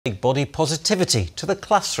Body positivity to the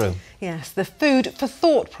classroom. Yes, the Food for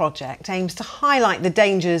Thought project aims to highlight the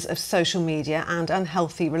dangers of social media and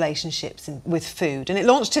unhealthy relationships with food, and it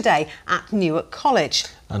launched today at Newark College.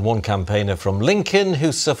 And one campaigner from Lincoln,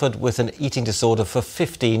 who suffered with an eating disorder for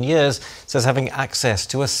 15 years, says having access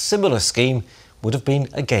to a similar scheme would have been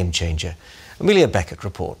a game changer. Amelia Beckett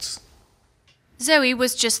reports. Zoe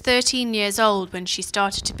was just 13 years old when she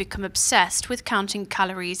started to become obsessed with counting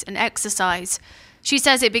calories and exercise. She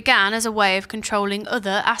says it began as a way of controlling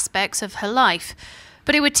other aspects of her life,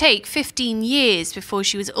 but it would take 15 years before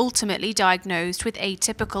she was ultimately diagnosed with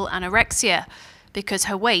atypical anorexia, because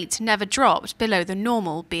her weight never dropped below the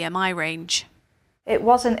normal BMI range. It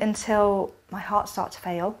wasn't until my heart started to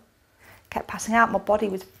fail, kept passing out, my body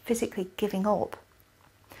was physically giving up.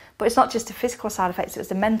 But it's not just the physical side effects, it was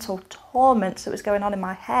the mental torment that was going on in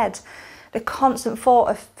my head. The constant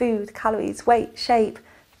thought of food, calories, weight, shape,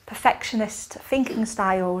 perfectionist thinking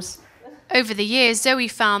styles. Over the years, Zoe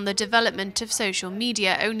found the development of social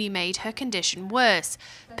media only made her condition worse,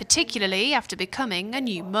 particularly after becoming a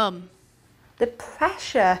new mum. The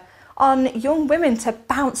pressure on young women to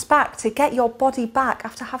bounce back, to get your body back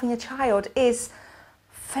after having a child is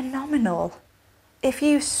phenomenal. If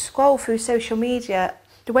you scroll through social media,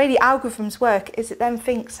 the way the algorithms work is it then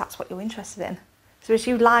thinks that's what you're interested in. So as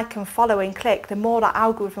you like and follow and click, the more that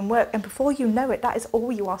algorithm works, and before you know it, that is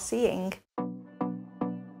all you are seeing.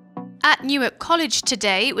 At Newark College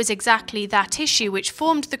today, it was exactly that issue which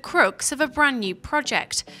formed the crux of a brand new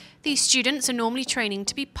project. These students are normally training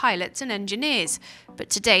to be pilots and engineers,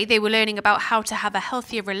 but today they were learning about how to have a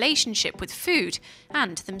healthier relationship with food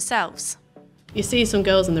and themselves. You see some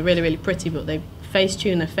girls and they're really, really pretty, but they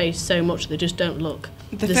face-tune their face so much they just don't look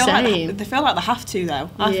the same. They feel like they have to, though.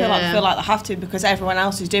 I feel like they have to because everyone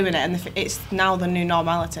else is doing it, and it's now the new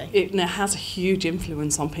normality. It has a huge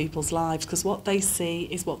influence on people's lives because what they see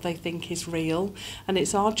is what they think is real, and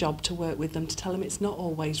it's our job to work with them to tell them it's not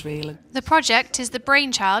always real. The project is the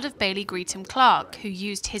brainchild of Bailey Greetham Clark, who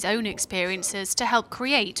used his own experiences to help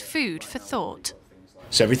create Food for Thought.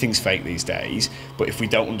 So everything's fake these days, but if we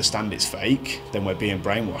don't understand it's fake, then we're being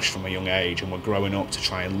brainwashed from a young age, and we're growing up to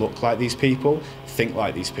try and look like these people, think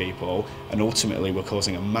like these people, and ultimately we're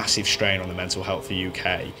causing a massive strain on the mental health of the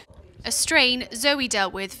UK. A strain Zoe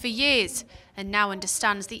dealt with for years and now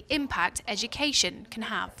understands the impact education can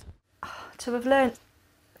have. To have learnt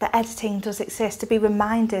that editing does exist, to be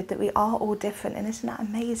reminded that we are all different, and isn't that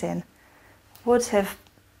amazing, would have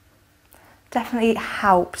definitely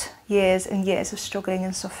helped years and years of struggling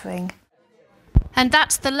and suffering. And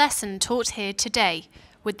that's the lesson taught here today,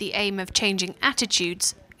 with the aim of changing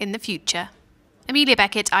attitudes in the future. Amelia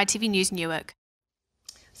Beckett, ITV News, Newark.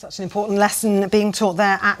 Such an important lesson being taught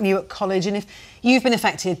there at Newark College, and if you've been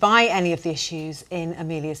affected by any of the issues in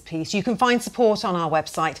Amelia's piece, you can find support on our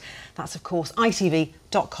website. That's of course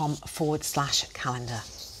itv.com/calendar.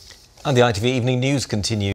 And the ITV Evening News continues.